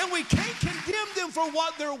 And we can't condemn them for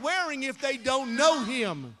what they're wearing if they don't know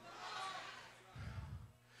Him.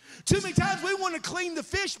 Too many times we want to clean the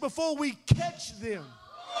fish before we catch them.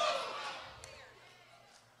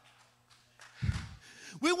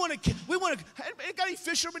 We want to, got any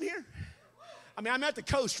fishermen here? I mean, I'm at the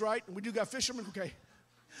coast, right? And we do got fishermen, okay.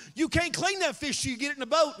 You can't clean that fish till you get it in the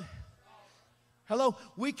boat. Hello?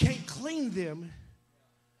 We can't clean them.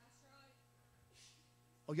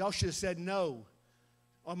 Oh, y'all should have said no.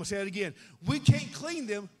 I'm going to say it again. We can't clean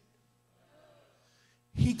them.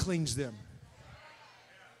 He cleans them.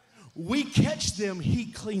 We catch them,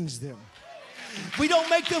 He cleans them. We don't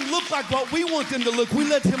make them look like what we want them to look. We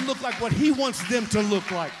let Him look like what He wants them to look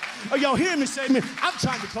like. Are y'all hearing me say amen? I'm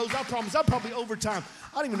trying to close. I promise. I'm probably over time.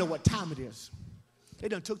 I don't even know what time it is. They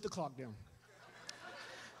done took the clock down.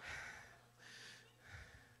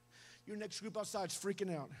 Your next group outside is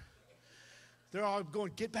freaking out. They're all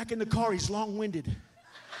going, get back in the car. He's long-winded.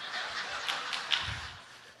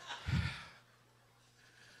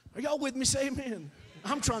 Are y'all with me? Say amen.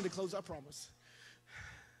 I'm trying to close. I promise.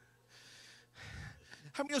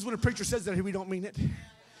 How many of us when a preacher says that here, we don't mean it?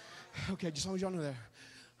 Okay, just as long as y'all know that.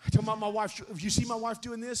 I tell my wife, if you see my wife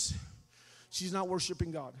doing this, she's not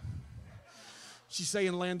worshiping God. She's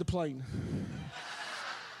saying land the plane.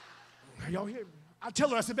 Are y'all here? I tell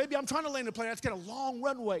her, I said, baby, I'm trying to land the plane. That's got a long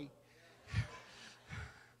runway.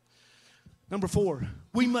 Number 4,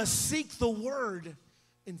 we must seek the word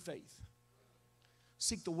in faith.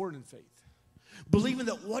 Seek the word in faith. Believing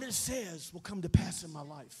that what it says will come to pass in my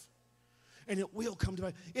life. And it will come to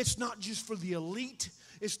pass. It's not just for the elite.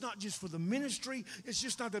 It's not just for the ministry. It's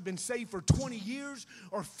just not that I've been saved for 20 years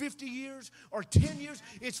or 50 years or 10 years.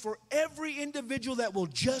 It's for every individual that will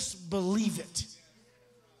just believe it.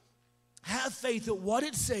 Have faith that what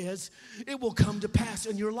it says, it will come to pass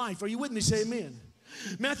in your life. Are you with me? Say amen.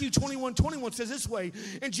 Matthew 21:21 says this way,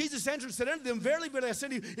 and Jesus answered and said unto them, verily, verily, I say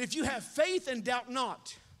to you, if you have faith and doubt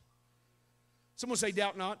not. Someone say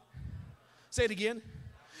doubt not. Say it again.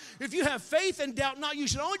 If you have faith and doubt not, you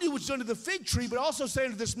should only do what's done to the fig tree, but also say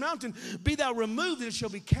unto this mountain, be thou removed, and it shall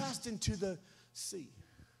be cast into the sea.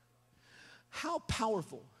 How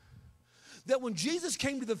powerful that when Jesus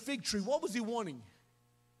came to the fig tree, what was He wanting?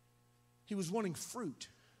 He was wanting fruit.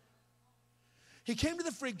 He came to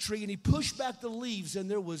the fig tree and He pushed back the leaves and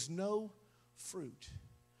there was no fruit.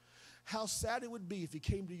 How sad it would be if He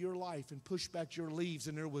came to your life and pushed back your leaves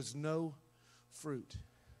and there was no fruit.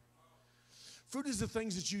 Fruit is the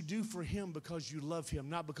things that you do for Him because you love Him,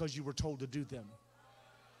 not because you were told to do them.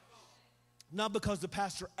 Not because the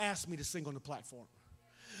pastor asked me to sing on the platform.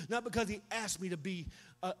 Not because he asked me to be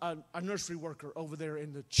a nursery worker over there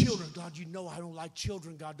in the children. God, you know I don't like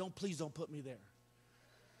children. God, please don't put me there.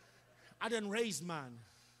 I didn't raise mine.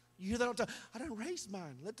 You hear that all the time? I didn't raise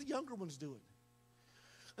mine. Let the younger ones do it.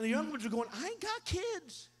 And the younger ones are going, I ain't got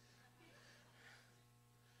kids.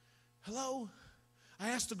 Hello? I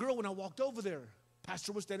asked the girl when I walked over there.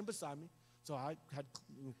 Pastor was standing beside me, so I had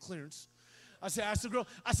clearance. I asked the girl,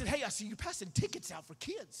 I said, hey, I see you passing tickets out for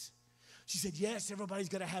kids. She said, yes, everybody's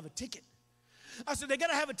got to have a ticket. I said, they got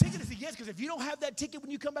to have a ticket? I said, yes, because if you don't have that ticket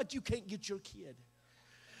when you come back, you can't get your kid.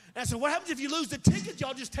 And I said, what happens if you lose the ticket?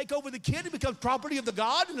 Y'all just take over the kid and become property of the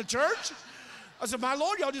God in the church? I said, my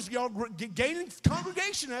Lord, y'all gaining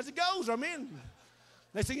congregation as it goes. I'm in.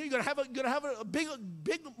 They say, you're going to have a big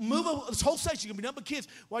move of this whole section. You're going to be number of kids.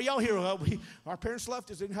 While y'all here, our parents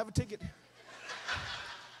left us. They didn't have a ticket.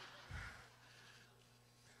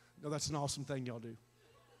 No, that's an awesome thing y'all do.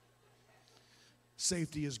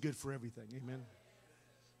 Safety is good for everything. Amen.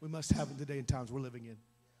 We must have it today in times we're living in.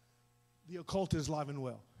 The occult is alive and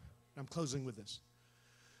well. I'm closing with this.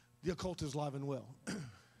 The occult is alive and well. It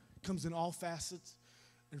comes in all facets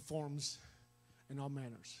and forms and all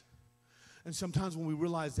manners. And sometimes when we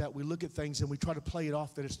realize that, we look at things and we try to play it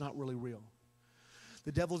off that it's not really real.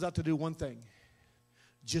 The devil's out to do one thing,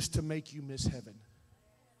 just to make you miss heaven.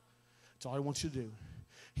 That's all he wants you to do.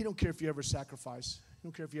 He don't care if you ever sacrifice. He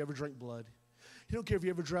don't care if you ever drink blood. He don't care if you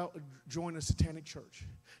ever join a satanic church.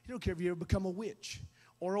 He don't care if you ever become a witch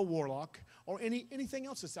or a warlock or anything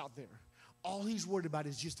else that's out there. All he's worried about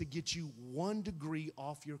is just to get you 1 degree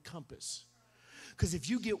off your compass. Because if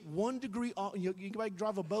you get 1 degree off, you can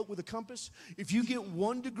drive a boat with a compass. If you get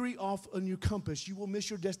 1 degree off on your compass, you will miss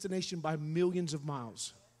your destination by millions of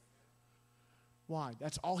miles. Why?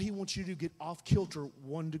 That's all he wants you to do, get off kilter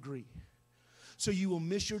 1 degree. So you will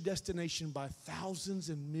miss your destination by thousands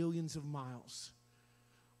and millions of miles.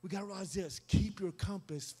 We got to realize this. Keep your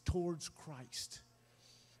compass towards Christ.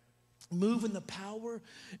 Move in the power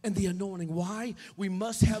and the anointing. Why? We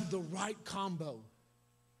must have the right combo.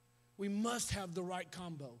 We must have the right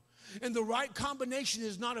combo. And the right combination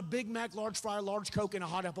is not a Big Mac, large fry, large Coke, and a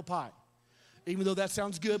hot apple pie. Even though that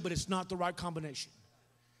sounds good, but it's not the right combination.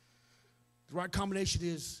 The right combination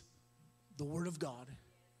is the Word of God,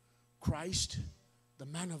 Christ, the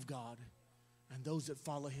man of God, and those that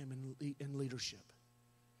follow him in leadership.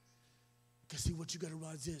 Because see, what you got to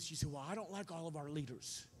realize is, you say, well, I don't like all of our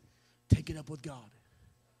leaders. Take it up with God.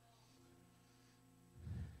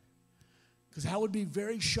 Because I would be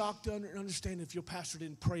very shocked to understand if your pastor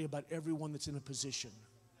didn't pray about everyone that's in a position.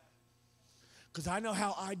 Because I know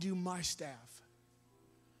how I do my staff.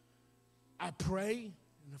 I pray,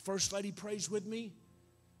 and the first lady prays with me,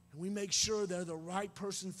 and we make sure they're the right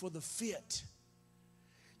person for the fit.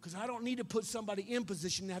 Because I don't need to put somebody in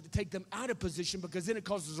position and have to take them out of position, because then it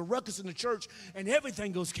causes a ruckus in the church and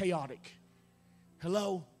everything goes chaotic.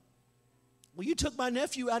 Hello? Well, you took my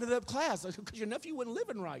nephew out of that class because your nephew wasn't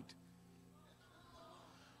living right.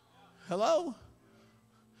 Hello?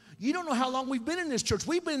 You don't know how long we've been in this church.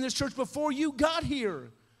 We've been in this church before you got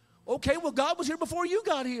here. Okay, well, God was here before you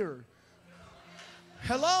got here.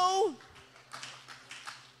 Hello?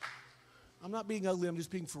 I'm not being ugly. I'm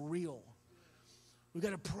just being for real. We've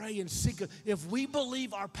got to pray and seek. If we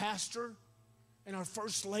believe our pastor and our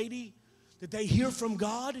first lady, that they hear from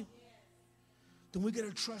God, then we got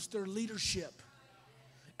to trust their leadership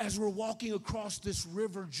as we're walking across this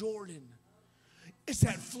river Jordan. It's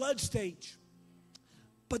that flood stage.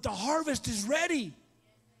 But the harvest is ready.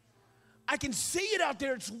 I can see it out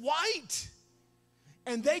there. It's white.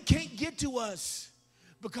 And they can't get to us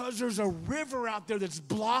because there's a river out there that's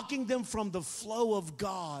blocking them from the flow of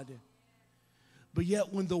God. But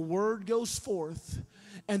yet when the word goes forth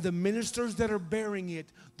and the ministers that are bearing it,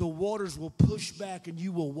 the waters will push back and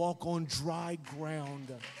you will walk on dry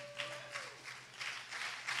ground.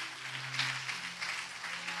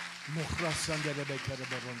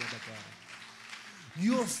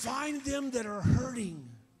 You'll find them that are hurting.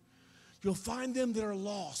 You'll find them that are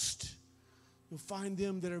lost. You'll find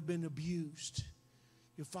them that have been abused.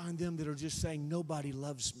 You'll find them that are just saying, nobody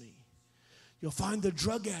loves me. You'll find the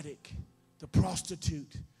drug addict, the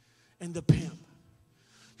prostitute, and the pimp.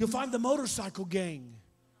 You'll find the motorcycle gang,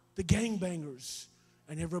 the gangbangers,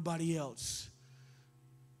 and everybody else.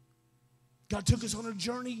 God took us on a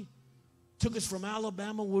journey, took us from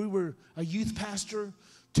Alabama where we were a youth pastor,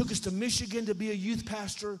 took us to Michigan to be a youth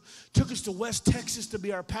pastor, took us to West Texas to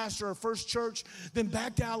be our pastor, our first church, then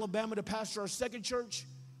back to Alabama to pastor our second church.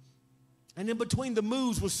 And in between the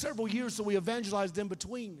moves was several years, so we evangelized in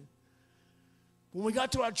between. When we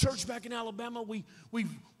got to our church back in Alabama, we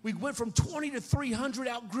went from 20 to 300,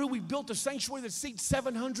 outgrew. We built a sanctuary that seats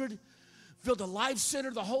 700, built a life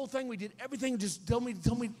center, the whole thing. We did everything. Just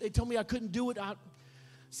they told me I couldn't do it.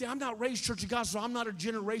 See, I'm not raised Church of God, so I'm not a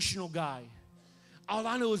generational guy. All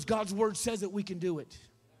I know is God's word says that we can do it.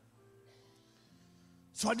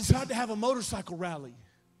 So I decided to have a motorcycle rally.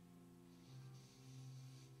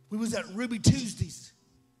 We was at Ruby Tuesdays.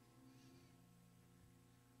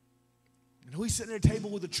 And we sat at a table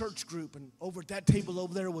with a church group, and over at that table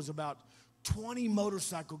over there was about 20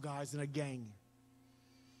 motorcycle guys in a gang.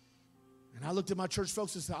 And I looked at my church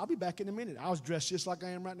folks and said, I'll be back in a minute. I was dressed just like I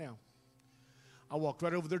am right now. I walked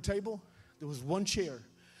right over their table. There was one chair.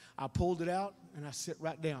 I pulled it out, and I sit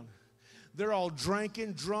right down. They're all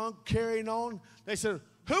drinking, drunk, carrying on. They said,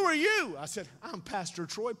 who are you? I said, I'm Pastor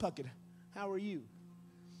Troy Puckett. How are you?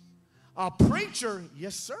 A preacher?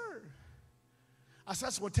 Yes, sir. I said, I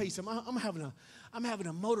just want to tell you something. I'm having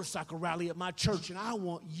a motorcycle rally at my church, and I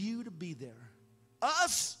want you to be there.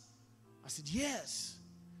 Us? I said, yes.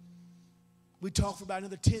 We talked for about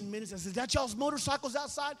another 10 minutes. I said, is that y'all's motorcycles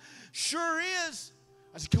outside? Sure is.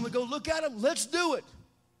 I said, can we go look at them? Let's do it.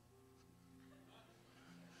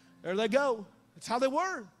 There they go. That's how they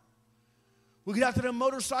were. We get out to them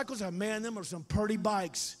motorcycles, and man, them are some pretty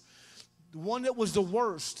bikes. The one that was the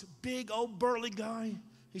worst, big old burly guy,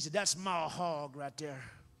 he said, that's my hog right there.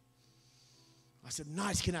 I said,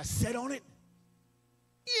 nice. Can I sit on it?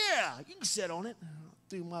 Yeah, you can sit on it. I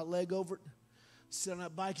threw my leg over it, sit on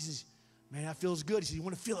that bike. He says, man, that feels good. He said, you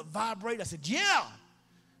want to feel it vibrate? I said, yeah.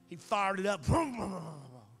 He fired it up. It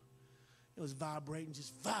was vibrating,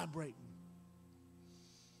 just vibrating.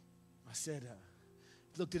 I said,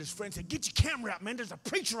 looked at his friend and said, get your camera out, man. There's a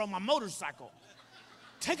preacher on my motorcycle.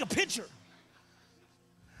 Take a picture.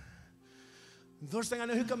 And the first thing I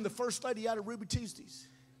know, here come the first lady out of Ruby Tuesdays.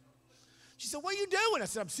 She said, what are you doing? I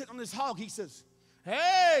said, I'm sitting on this hog. He says,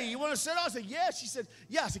 hey, you want to sit on? I said, yes. She said,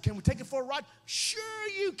 yeah. I said, can we take it for a ride? Sure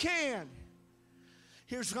you can.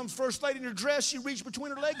 Here comes first lady in her dress. She reached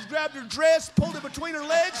between her legs, grabbed her dress, pulled it between her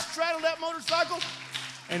legs, straddled that motorcycle,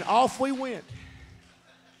 and off we went.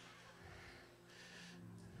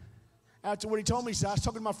 After what he told me, he said, I was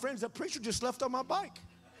talking to my friends, that preacher just left on my bike.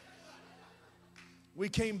 We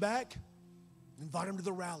came back, invited him to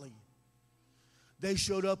the rally. They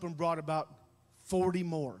showed up and brought about 40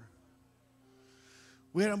 more.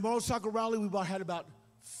 We had a motorcycle rally. We had about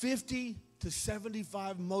 50 to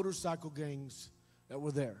 75 motorcycle gangs that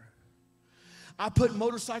were there. I put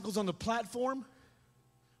motorcycles on the platform.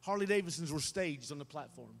 Harley Davidsons were staged on the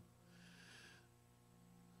platform.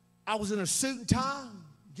 I was in a suit and tie,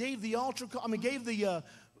 gave the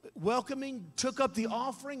welcoming, took up the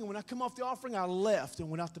offering, and when I come off the offering, I left and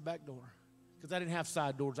went out the back door because I didn't have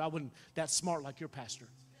side doors. I wasn't that smart like your pastor.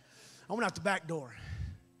 I went out the back door.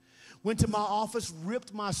 Went to my office,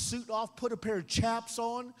 ripped my suit off, put a pair of chaps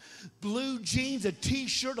on, blue jeans, a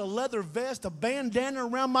T-shirt, a leather vest, a bandana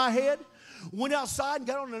around my head. Went outside and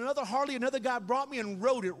got on another Harley. Another guy brought me and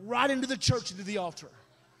rode it right into the church, into the altar.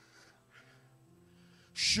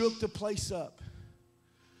 Shook the place up.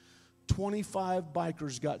 25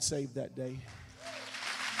 bikers got saved that day.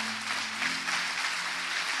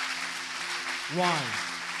 Why?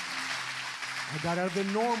 I got out of the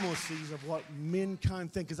normalcies of what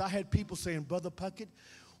mankind think. Because I had people saying, Brother Puckett,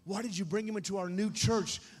 why did you bring him into our new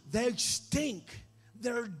church? They stink.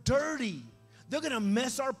 They're dirty. They're going to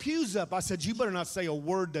mess our pews up. I said, you better not say a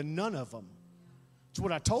word to none of them. That's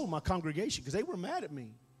what I told my congregation because they were mad at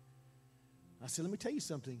me. I said, let me tell you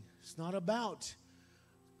something. It's not about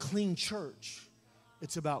clean church.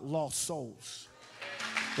 It's about lost souls.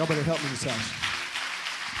 Y'all better help me in this house.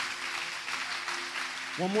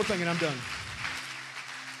 One more thing and I'm done.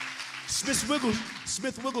 Smith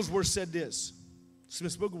Wigglesworth said this.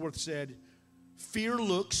 Smith Wigglesworth said, fear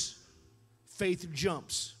looks, faith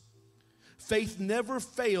jumps. Faith never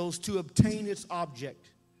fails to obtain its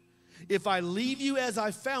object. If I leave you as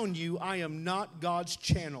I found you, I am not God's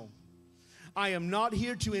channel. I am not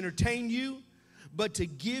here to entertain you, but to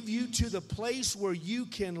give you to the place where you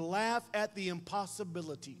can laugh at the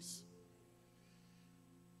impossibilities.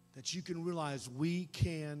 That you can realize we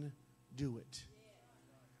can do it.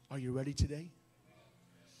 Are you ready today?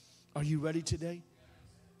 Are you ready today?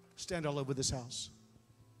 Stand all over this house.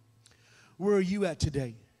 Where are you at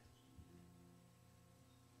today?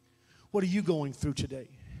 What are you going through today?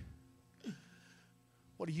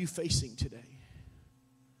 What are you facing today?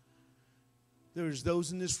 There's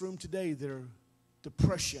those in this room today that are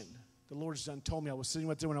depression. The Lord's done told me. I was sitting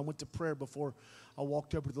right there when I went to prayer before I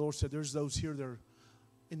walked over to the Lord. Said there's those here that are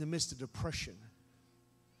in the midst of depression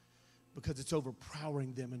because it's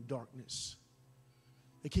overpowering them in darkness.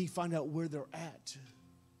 They can't find out where they're at.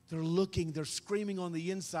 They're looking, they're screaming on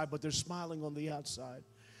the inside, but they're smiling on the outside.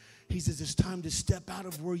 He says it's time to step out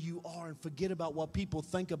of where you are and forget about what people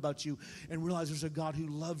think about you and realize there's a God who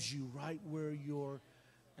loves you right where you're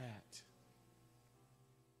at.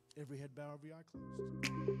 Every head bowed, every eye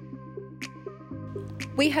closed.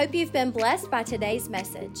 We hope you've been blessed by today's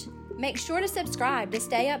message. Make sure to subscribe to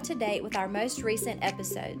stay up to date with our most recent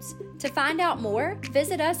episodes. To find out more,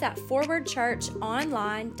 visit us at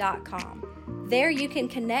forwardchurchonline.com. There you can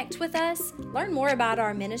connect with us, learn more about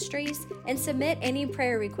our ministries, and submit any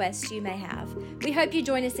prayer requests you may have. We hope you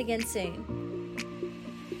join us again soon.